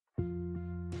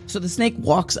So the snake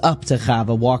walks up to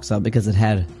Chava, walks up because it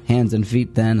had hands and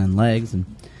feet then and legs, and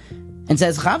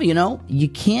says, Chava, you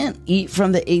can't eat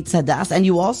from the Eitz Hadas, and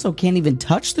you also can't even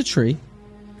touch the tree.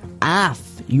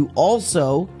 You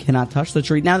also cannot touch the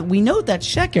tree. Now, we know that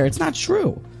sheker, it's not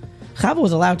true. Chava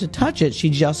was allowed to touch it, she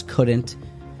just couldn't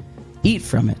eat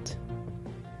from it.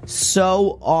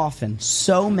 So often,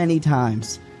 so many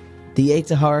times, the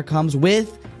Yetzer Hara comes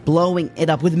with blowing it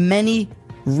up, with many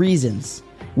reasons,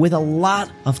 with a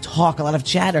lot of talk, a lot of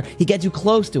chatter. He gets you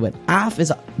close to it.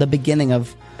 Is the beginning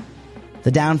of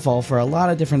the downfall for a lot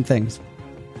of different things.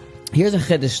 Here's a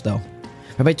chiddush, though.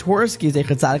 Rabbi Twersky,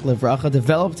 Zecher Tzadik Livracha,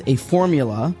 developed a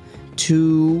formula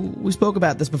we spoke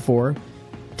about this before,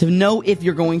 to know if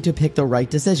you're going to pick the right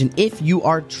decision, if you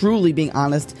are truly being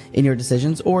honest in your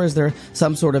decisions, or is there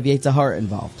some sort of Yetzer Hara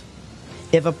involved.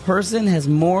 If a person has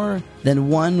more than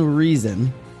one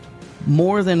reason,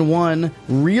 more than one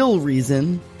real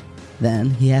reason, then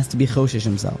he has to be choshesh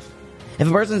himself. If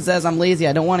a person says, I'm lazy,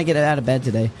 I don't want to get out of bed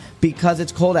today because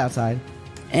it's cold outside,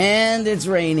 and it's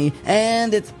rainy,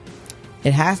 and it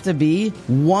has to be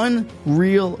one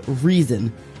real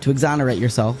reason to exonerate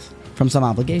yourself from some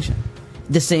obligation.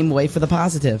 The same way for the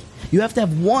positive. You have to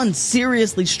have one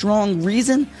seriously strong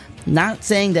reason, not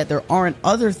saying that there aren't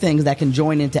other things that can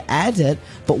join in to add to it,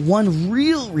 but one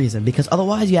real reason, because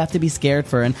otherwise you have to be scared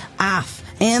for an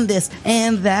and this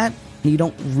and that, and you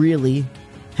don't really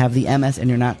have the MS and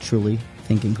you're not truly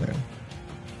thinking clearly.